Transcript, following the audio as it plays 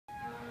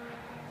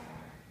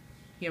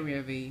Here we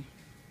have a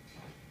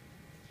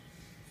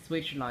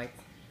Switchlight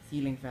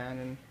ceiling fan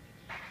in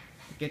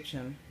the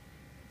kitchen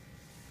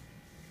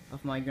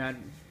of my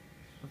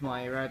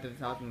relative's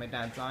house on my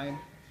dad's side.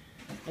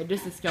 I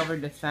just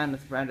discovered this fan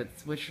was branded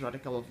Switchlight a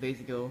couple of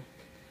days ago,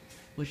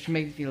 which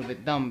makes me feel a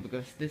bit dumb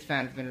because this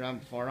fan has been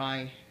around before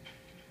I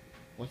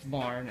was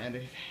born,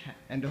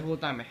 and the whole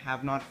time I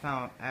have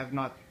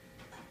not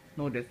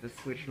noticed the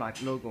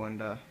Switchlight logo on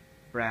the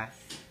brass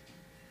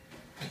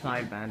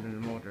sideband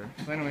and the motor.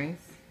 So anyways,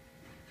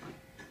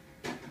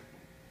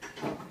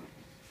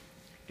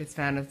 this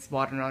fan is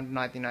bought around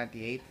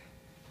 1998.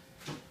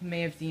 You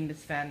may have seen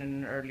this fan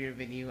in an earlier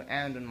video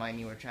and on my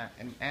newer channel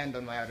and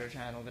on my other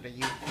channel that I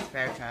use, the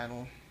spare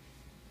channel.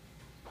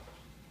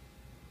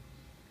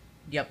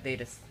 The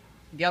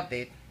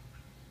update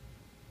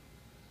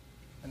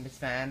on this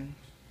fan,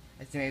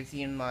 as you may have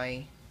seen in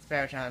my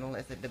spare channel,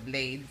 is that the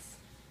blades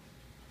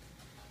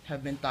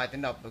have been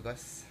tightened up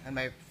because in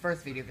my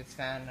first video of this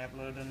fan I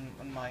uploaded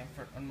on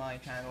my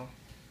channel,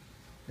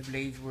 the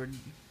blades were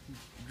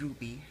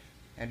droopy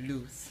and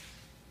loose,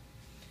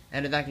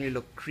 and it actually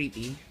looked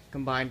creepy,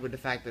 combined with the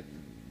fact that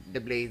the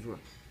blades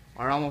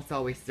are almost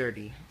always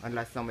dirty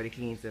unless somebody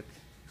cleans it.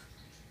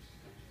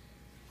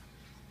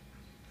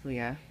 So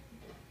yeah,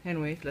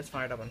 anyways, let's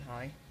fire it up on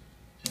high.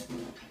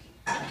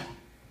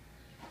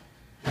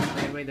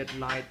 Anyway, that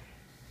light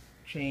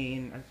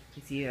chain,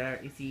 you see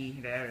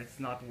there, it's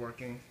not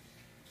working.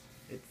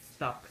 It's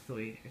stuck, so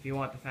if you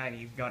want the fan,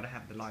 you've got to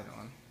have the light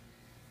on.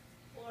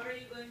 Or are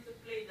you going to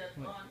play that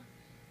on?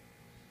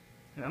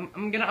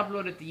 I'm gonna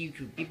upload it to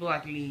YouTube. People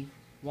actually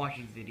watch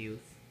these videos.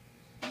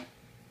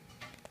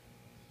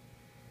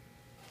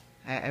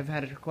 I've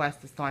had a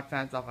request to start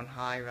fans off on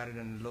high rather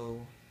than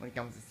low when it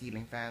comes to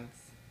ceiling fans.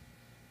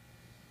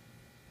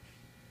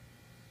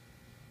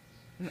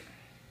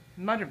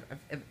 Not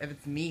if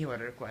it's me who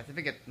had a request. I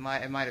think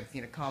I might have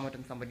seen a comment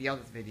on somebody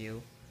else's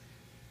video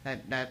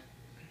that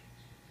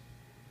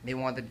they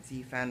wanted to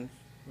see fans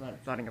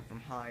starting up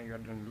from high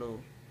rather than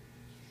low.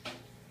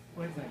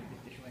 Where's that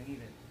issue? I need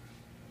it.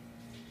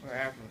 Or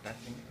airflow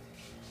testing.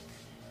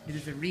 This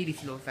is a really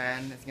slow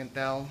fan, as you can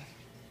tell.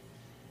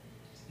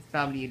 It's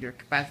probably either a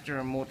capacitor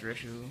or motor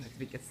issue.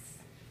 It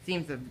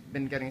seems to have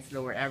been getting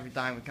slower every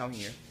time we come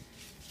here.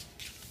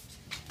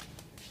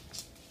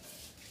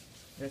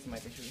 There's my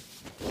issue.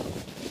 Who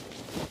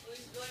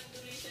is going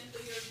to listen to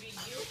your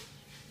video?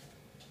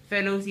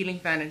 Fellow ceiling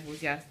fan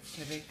enthusiasts,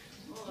 I think.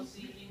 Oh,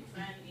 ceiling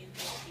fan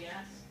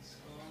enthusiasts.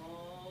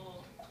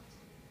 Oh.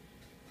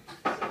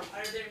 So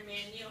are there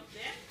many of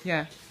them?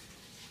 Yeah.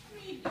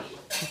 Really?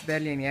 There's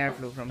barely any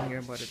airflow from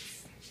here, but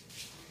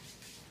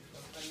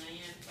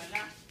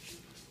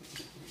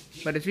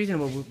it's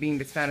reasonable with being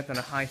this fan is on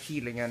a high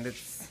ceiling and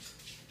it's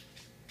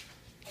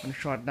on a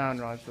short down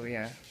rod, so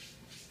yeah.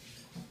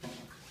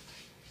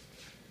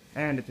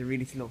 And it's a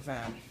really slow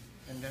fan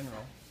in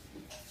general.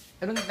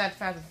 I don't think that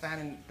fast a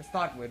fan to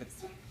start with.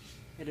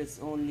 It is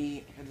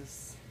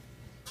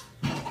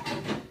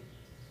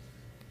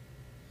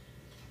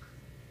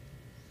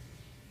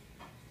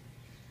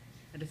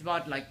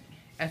about like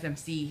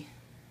SMC.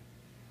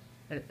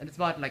 It's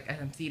about like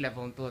SMC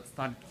level until it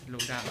started to slow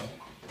down.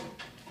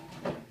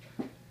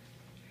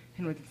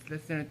 Anyway,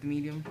 let's turn it to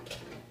medium.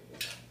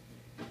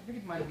 I think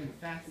it might have been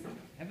fast.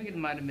 I think it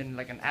might have been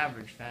like an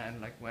average fan,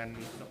 like when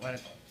it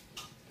was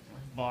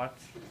bought,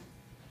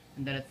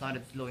 and then it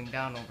started slowing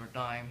down over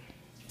time.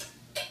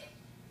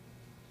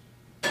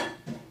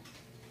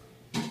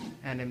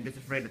 And I'm just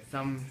afraid that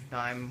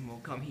sometime we'll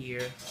come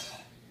here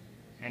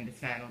and this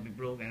fan will be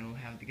broken and we'll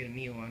have to get a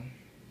new one.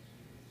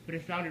 But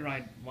it's probably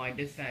right why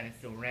this fan is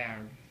so rare,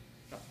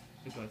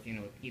 because you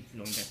know it keeps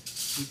slowing down.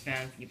 These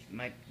fans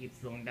might keep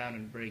slowing down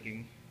and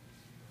breaking.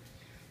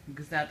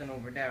 Because that one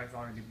over there is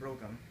already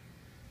broken,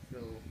 so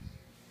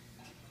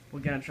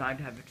we're gonna try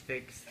to have it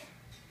fixed.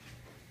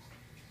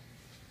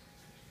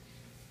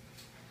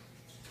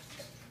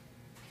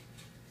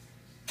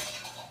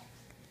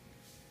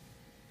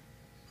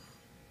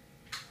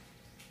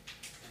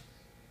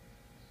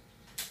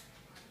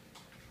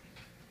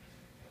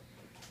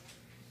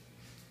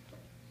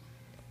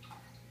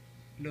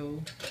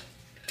 Low.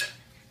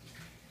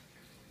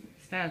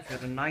 Stands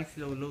got a nice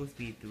low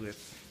speed to it.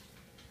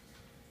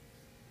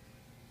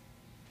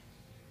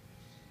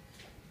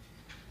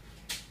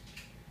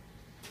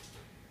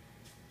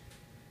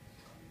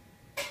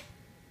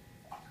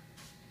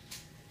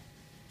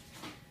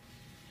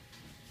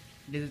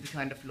 This is the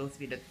kind of low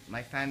speed that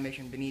my fan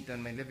mission Benito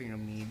in my living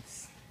room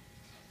needs.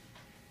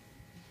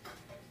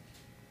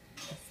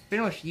 It's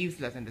pretty much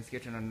useless in this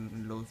kitchen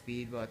on low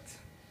speed, but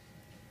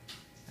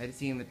I'd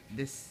assume that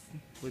this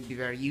would be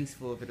very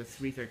useful if it was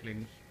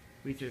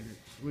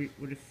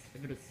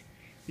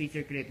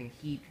recirculating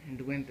heat in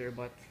the winter,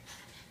 but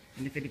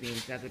in the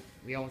Philippines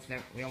we almost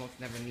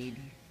never need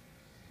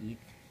heat.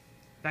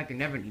 In fact, we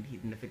never need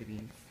heat in the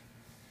Philippines.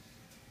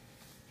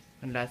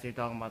 Unless you're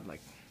talking about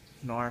like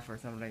North or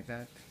something like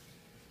that.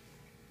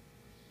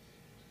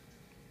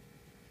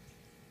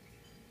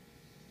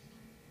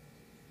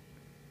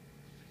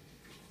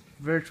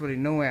 Virtually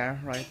nowhere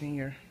right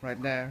here,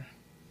 right there.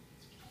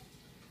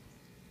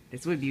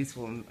 This would be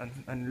useful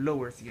on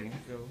lower ceilings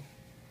though.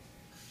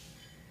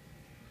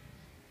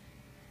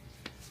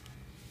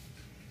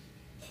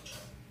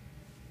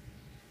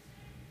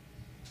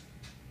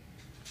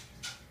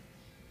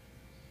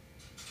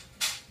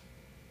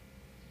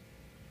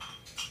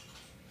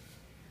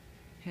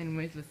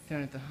 Anyways, let's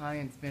turn it to high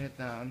and spin it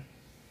down.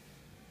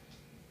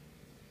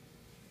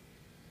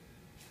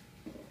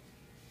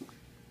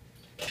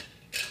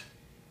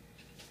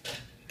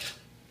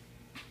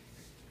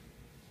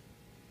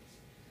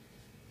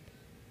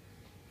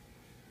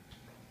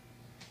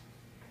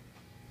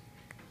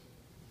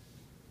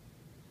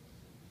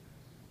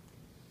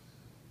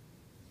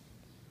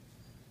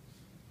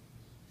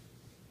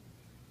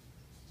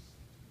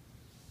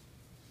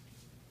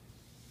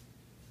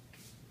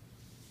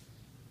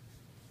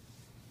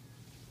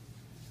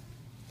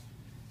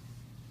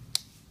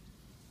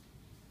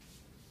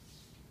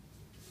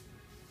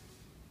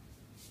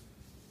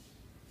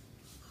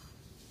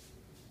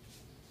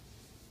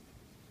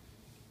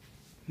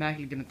 I'm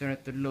actually gonna turn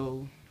it to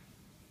low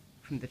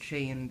from the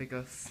chain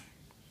because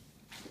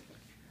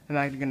I'm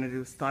actually gonna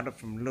do startup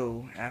from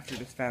low after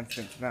this fan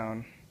spins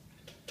down.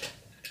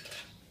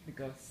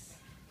 Because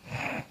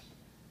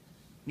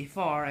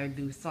before I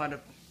do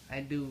startup,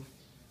 I do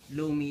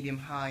low, medium,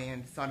 high,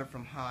 and startup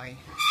from high.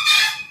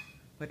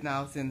 But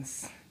now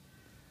since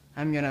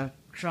I'm gonna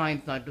try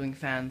and start doing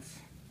fans,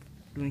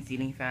 doing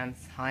ceiling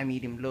fans, high,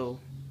 medium, low,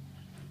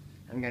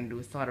 I'm gonna do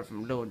a startup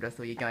from low just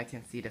so you guys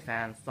can see the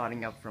fan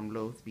starting up from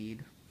low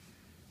speed.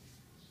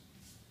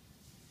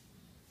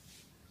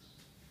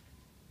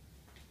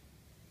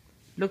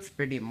 Looks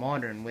pretty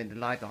modern with the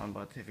light on,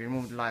 but if you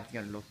remove the light, it's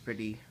gonna look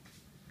pretty.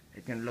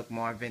 It's gonna look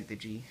more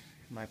vintagey,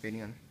 in my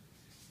opinion.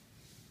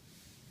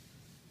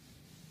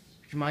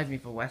 Which reminds me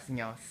of a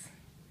Westinghouse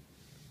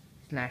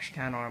 /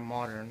 Tanner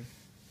modern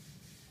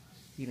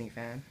ceiling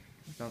fan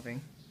or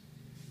something.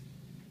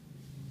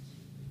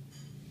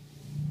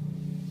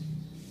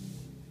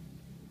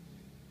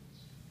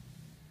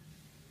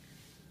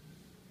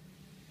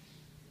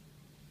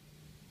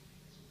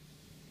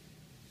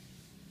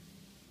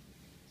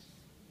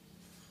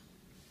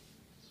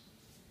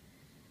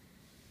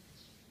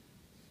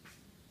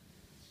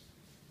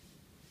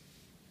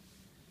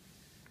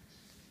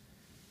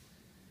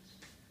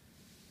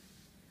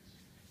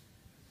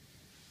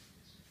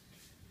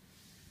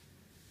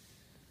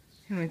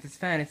 Anyways, this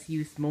fan is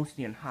used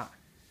mostly on high.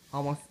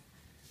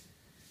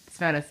 This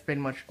fan is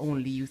pretty much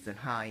only used on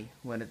high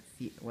when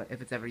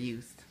if it's ever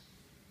used.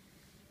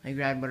 My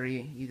grandmother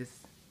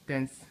uses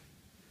turns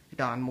it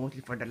on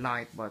mostly for the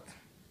light, but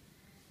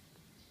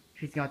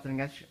she's got something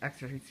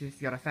extra. She's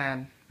got a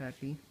fan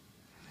apparently.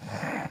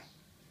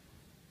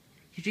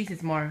 She treats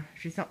it more.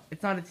 It's not.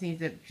 It seems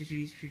that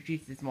she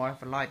treats this more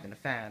for light than a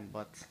fan,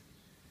 but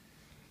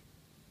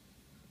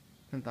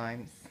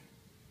sometimes.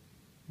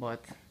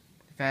 But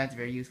the fan's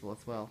very useful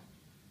as well.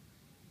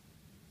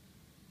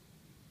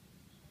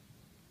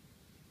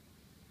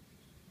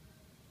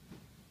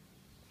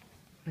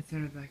 Let's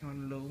turn it back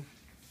on low.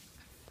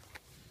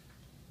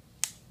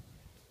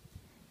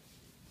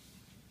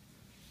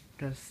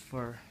 Just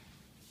for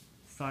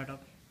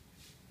startup.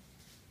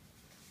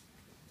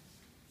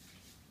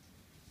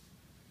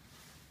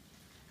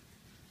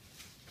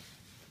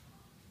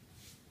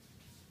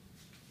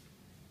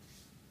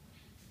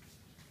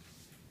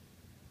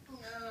 I'm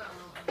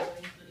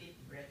going to eat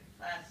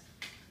breakfast.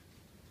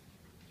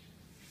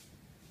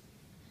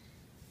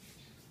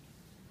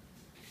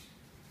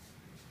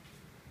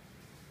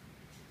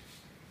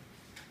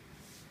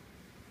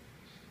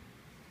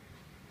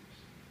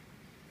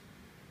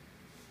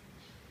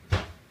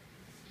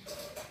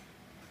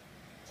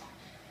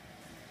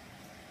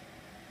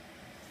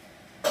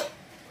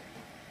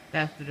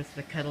 That's just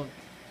the kettle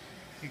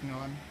kicking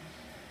on.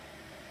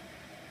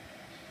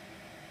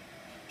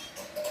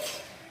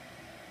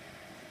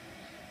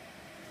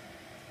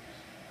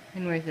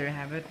 Anyways, there you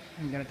have it.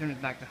 I'm gonna turn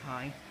it back to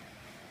high.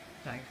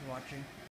 Thanks for watching.